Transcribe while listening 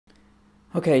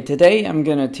Okay, today I'm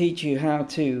going to teach you how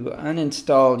to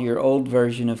uninstall your old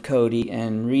version of Kodi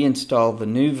and reinstall the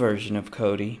new version of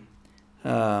Kodi.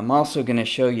 I'm also going to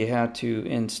show you how to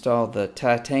install the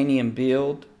Titanium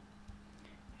Build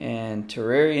and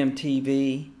Terrarium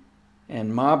TV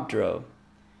and Mobdro.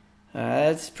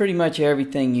 That's pretty much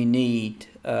everything you need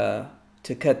to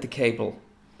cut the cable.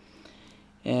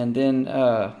 And then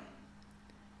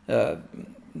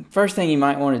first thing you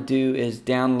might want to do is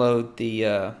download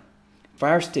the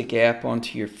Fire Stick app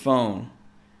onto your phone.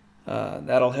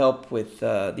 That'll help with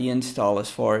the install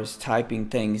as far as typing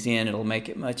things in. It'll make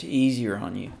it much easier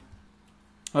on you.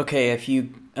 Okay, if you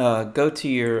go to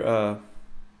your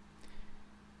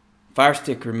Fire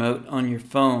Stick remote on your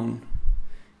phone,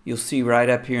 you'll see right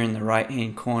up here in the right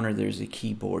hand corner there's a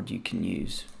keyboard you can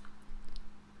use.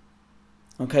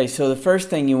 Okay, so the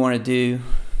first thing you want to do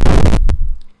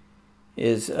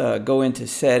is go into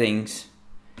settings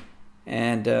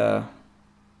and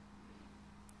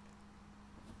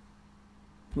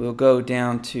we'll go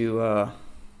down to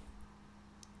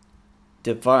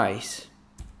device,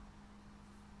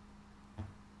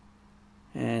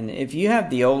 and if you have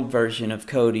the old version of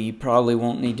Kodi you probably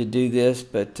won't need to do this,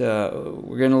 but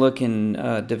we're going to look in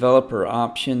developer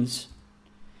options,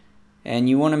 and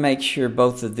you want to make sure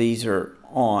both of these are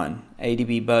on, A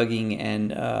debugging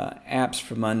and apps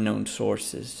from unknown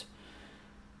sources.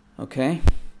 Okay.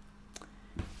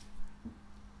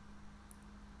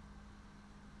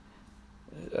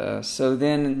 So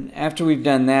then after we've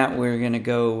done that, we're going to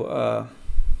go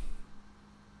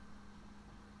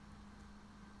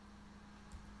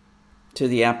to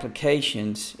the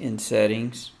applications in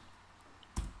settings,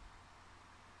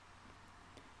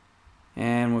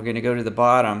 and we're going to go to the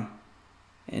bottom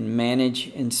and manage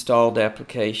installed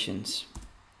applications.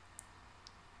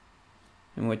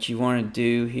 And what you want to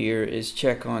do here is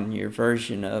check on your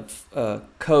version of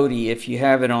Kodi. If you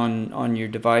have it on your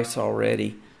device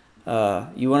already,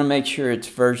 you want to make sure it's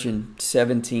version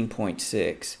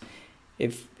 17.6.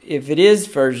 If it is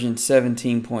version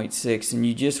 17.6 and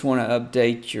you just want to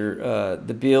update your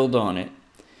the build on it,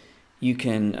 you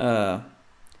can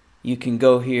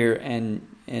go here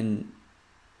and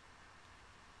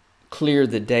clear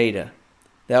the data.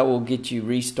 That will get you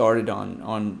restarted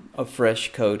on a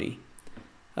fresh Kodi.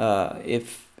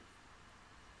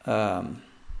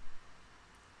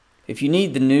 If you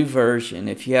need the new version,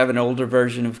 if you have an older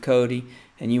version of Kodi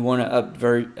and you want to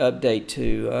update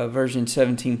to version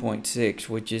 17.6,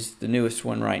 which is the newest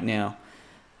one right now,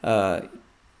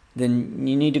 then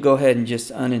you need to go ahead and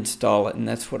just uninstall it, and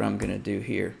that's what I'm going to do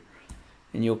here.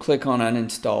 And you'll click on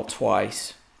uninstall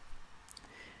twice,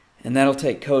 and that'll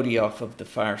take Kodi off of the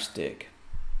Fire Stick.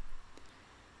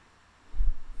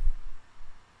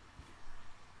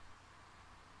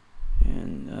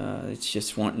 And it's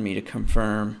just wanting me to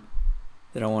confirm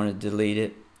that I want to delete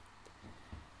it.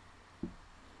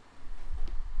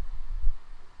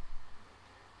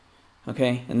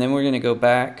 Okay, and then we're going to go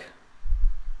back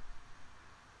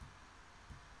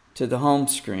to the home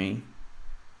screen.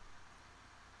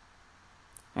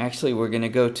 Actually, we're going to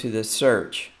go to the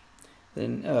search.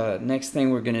 Then next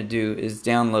thing we're going to do is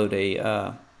download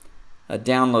a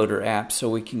downloader app so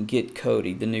we can get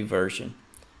Kodi, the new version.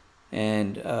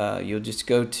 And you'll just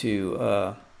go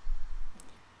to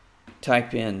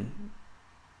type in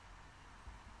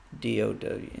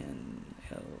DOWNL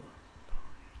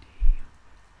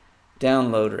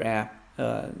downloader app.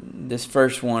 This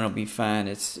first one will be fine.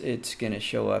 It's going to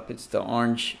show up. It's the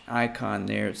orange icon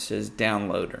there. It says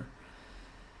downloader,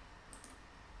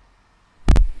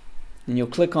 and you'll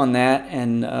click on that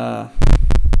and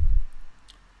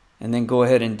then go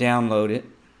ahead and download it.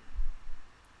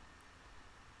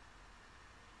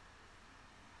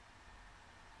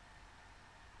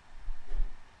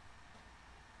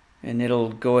 And it'll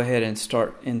go ahead and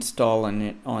start installing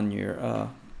it on your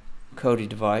Kodi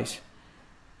device.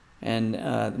 And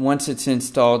once it's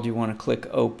installed, you want to click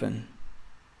open,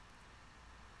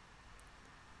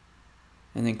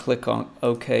 and then click on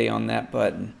OK on that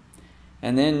button,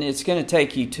 and then it's going to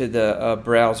take you to the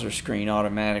browser screen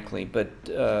automatically, but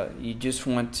you just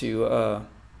want to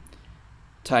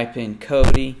type in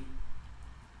Kodi.tv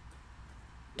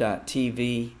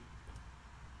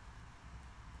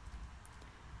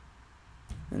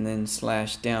and then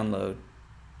 /download,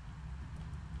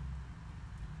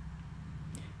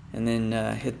 and then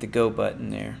hit the go button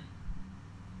there.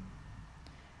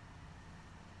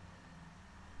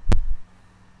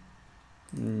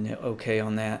 And OK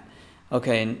on that.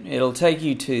 Okay, and it'll take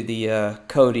you to the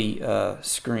Kodi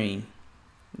screen,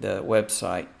 the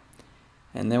website,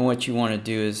 and then what you want to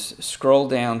do is scroll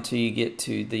down till you get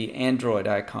to the Android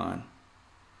icon.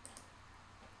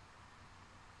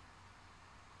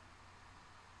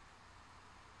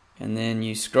 and then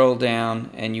you scroll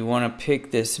down and you want to pick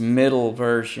this middle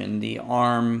version, the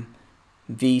ARM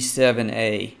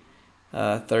V7A.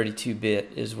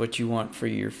 32-bit is what you want for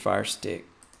your Fire Stick.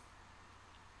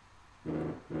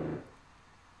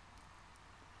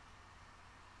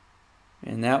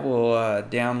 And that will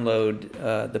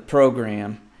download the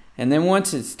program. And then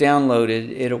once it's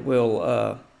downloaded, it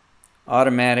will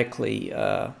automatically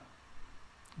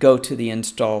go to the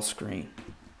install screen.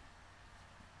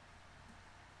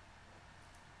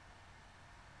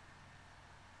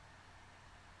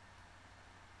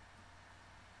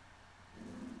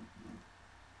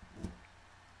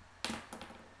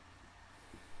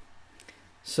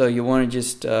 So you want to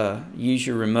just use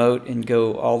your remote and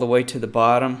go all the way to the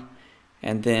bottom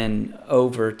and then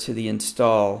over to the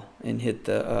install and hit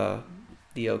the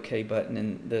OK button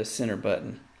and the center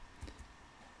button.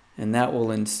 And that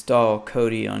will install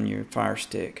Kodi on your Fire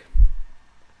Stick.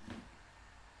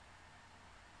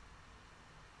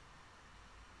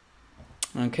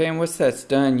 Okay, and once that's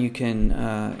done, you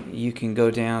can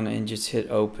go down and just hit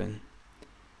open.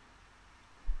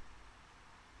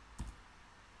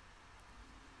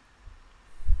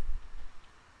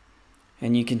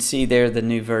 And you can see there the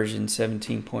new version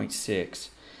 17.6.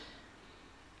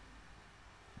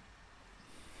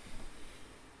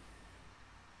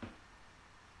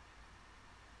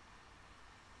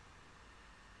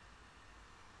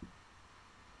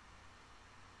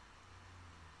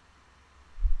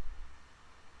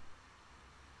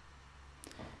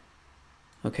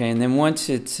 Okay, and then once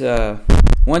it's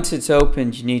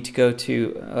opened, you need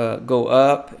to go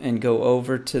up and go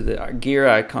over to the gear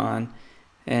icon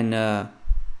and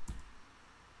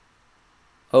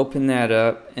open that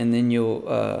up, and then you'll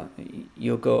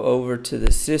go over to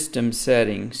the system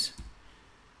settings.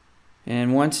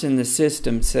 And once in the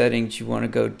system settings, you want to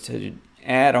go to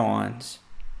add-ons,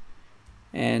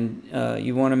 and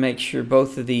you want to make sure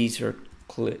both of these are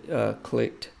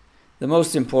clicked. The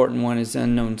most important one is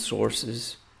unknown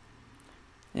sources,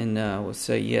 and we'll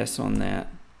say yes on that.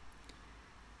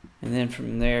 And then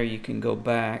from there you can go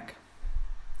back,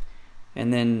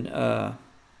 and then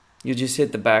you'll just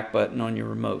hit the back button on your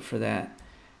remote for that,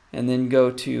 and then go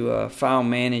to File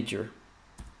Manager,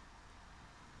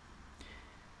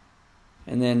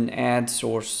 and then Add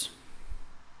Source.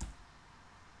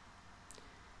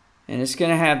 And it's going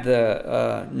to have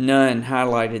the none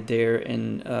highlighted there,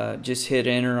 and just hit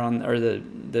enter on, or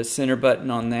the center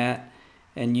button on that,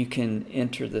 and you can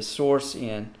enter the source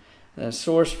in. The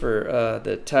source for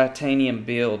the titanium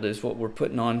build is what we're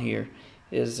putting on here,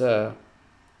 is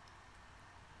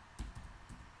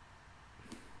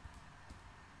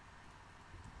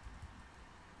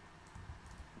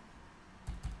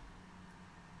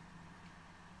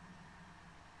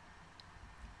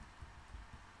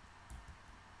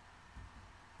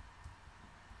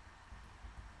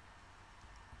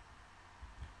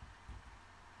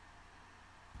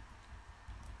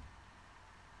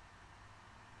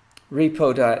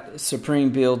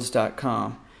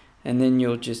repo.supremebuilds.com, and then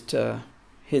you'll just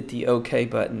hit the OK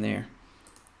button there,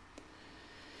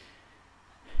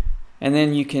 and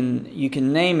then you can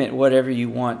name it whatever you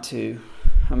want to.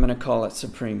 I'm going to call it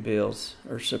Supreme Builds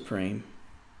or Supreme,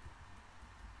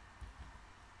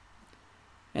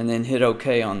 and then hit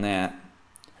OK on that,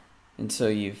 and so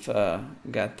you've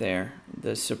got there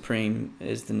the Supreme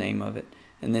is the name of it,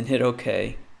 and then hit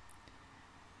OK.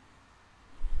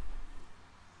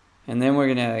 And then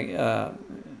we're going to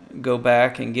go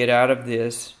back and get out of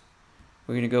this.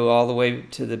 We're going to go all the way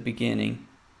to the beginning.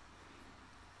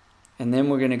 And then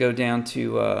we're going to go down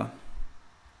to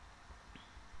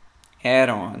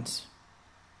add-ons.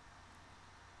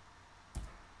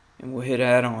 And we'll hit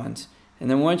add-ons. And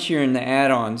then once you're in the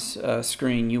add-ons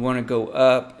screen, you want to go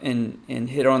up and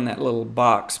hit on that little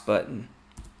box button.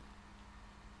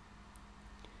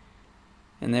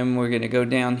 And then we're going to go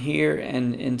down here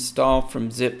and install from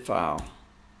zip file.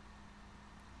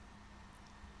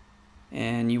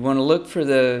 And you want to look for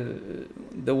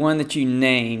the one that you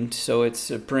named, so it's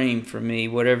Supreme for me.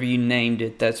 Whatever you named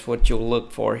it, that's what you'll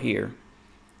look for here.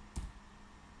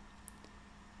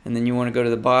 And then you want to go to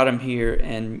the bottom here,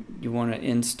 and you want to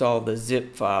install the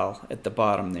zip file at the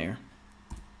bottom there.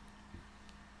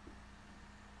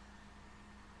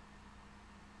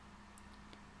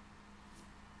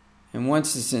 And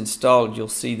once it's installed, you'll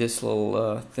see this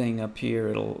little thing up here.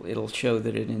 It'll show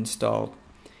that it installed.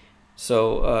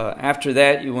 So after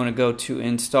that, you want to go to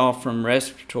Install from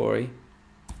Repository,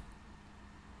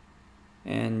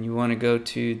 and you want to go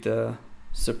to the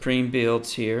Supreme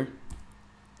Builds here,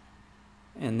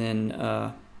 and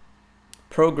then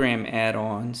Program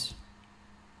Add-ons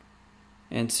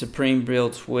and Supreme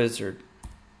Builds Wizard.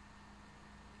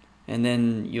 and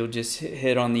then you'll just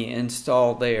hit on the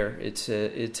install there. It's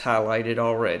highlighted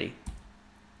already.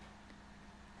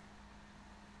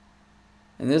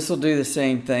 And this will do the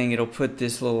same thing. It'll put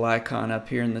this little icon up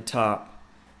here in the top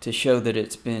to show that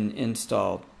it's been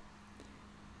installed.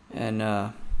 And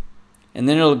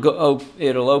then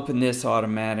it'll open this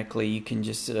automatically. You can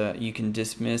just you can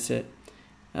dismiss it.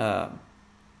 I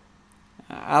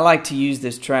like to use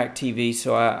this Track TV,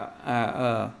 so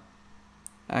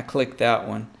I click that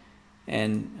one,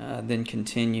 and then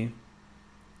continue,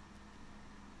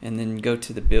 and then go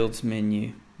to the builds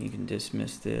menu. You can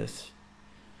dismiss this.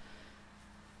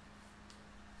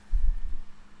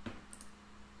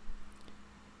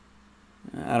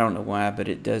 I don't know why, but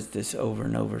it does this over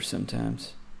and over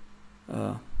sometimes.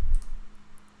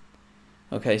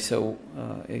 Okay, so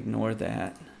ignore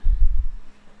that.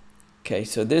 Okay,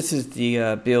 so this is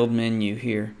the build menu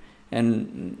here,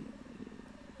 and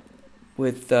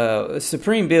with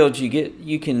Supreme Builds,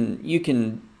 you can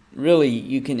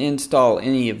install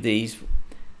any of these.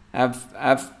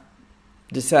 I've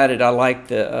decided I like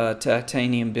the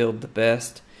titanium build the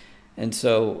best, and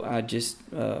so I just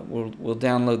we'll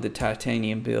download the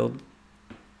titanium build.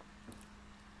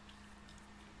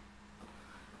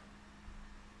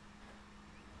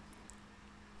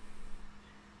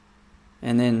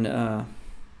 And then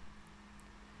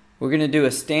we're going to do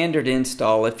a standard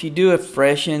install. If you do a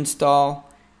fresh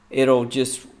install, it'll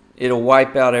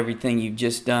wipe out everything you've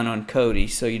just done on Kodi,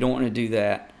 so you don't want to do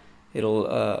that.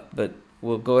 But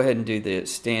we'll go ahead and do the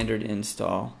standard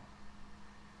install.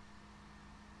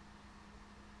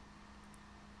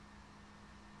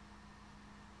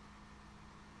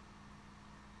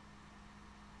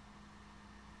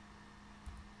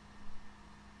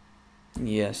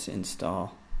 Yes,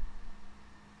 install.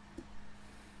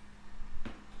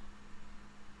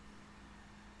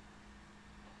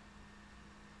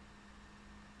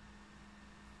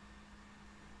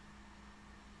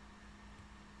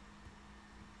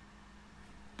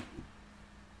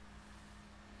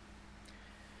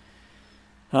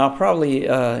 I'll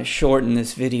probably shorten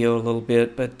this video a little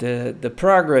bit, but the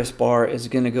progress bar is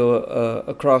going to go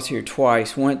across here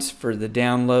twice, once for the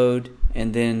download,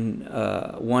 and then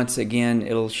once again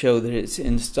it'll show that it's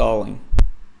installing.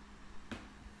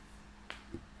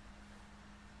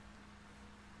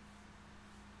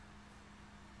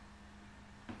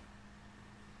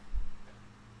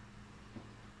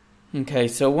 Okay,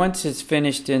 so once it's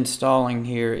finished installing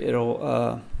here,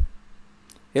 it'll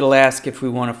ask if we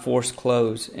want to force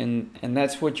close, and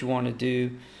that's what you want to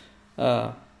do.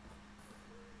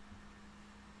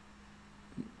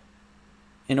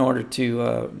 In order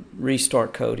to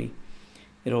restart Kodi,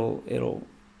 it'll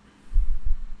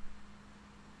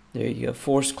there you go,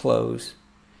 force close,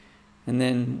 and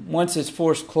then once it's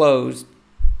forced closed,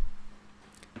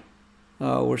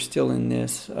 we're still in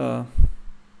this.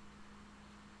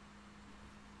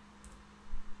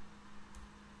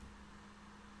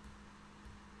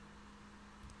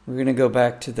 We're going to go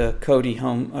back to the Kodi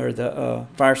home, or the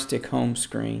Fire Stick home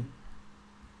screen.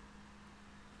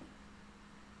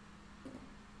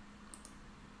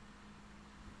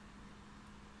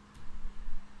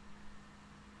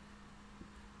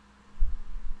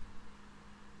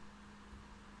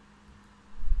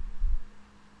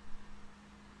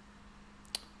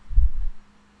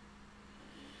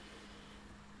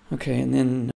 Okay, and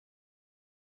then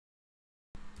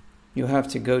you'll have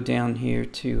to go down here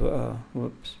to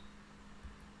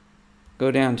go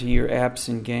down to your apps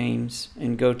and games,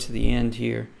 and go to the end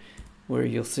here where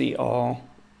you'll see all,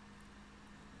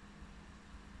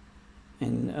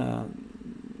 and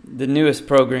the newest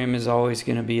program is always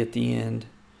going to be at the end.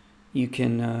 You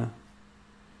can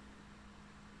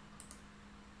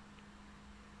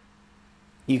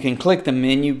click the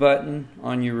menu button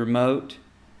on your remote,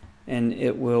 and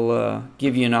it will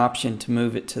give you an option to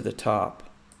move it to the top.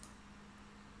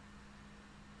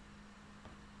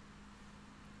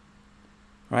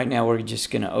 Right now we're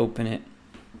just going to open it.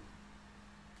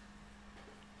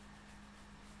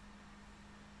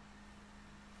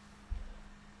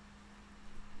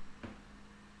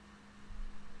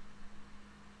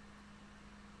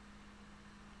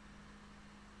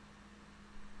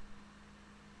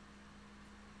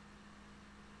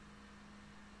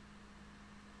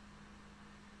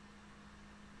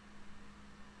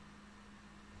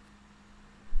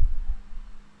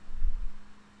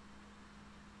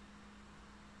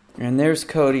 And there's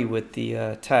Kodi with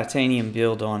the titanium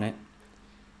build on it.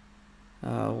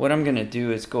 What I'm going to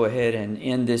do is go ahead and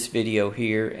end this video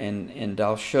here, and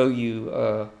I'll show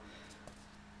you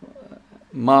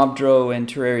Mobdro and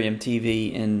Terrarium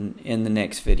TV in the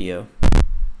next video.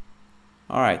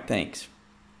 Alright, thanks.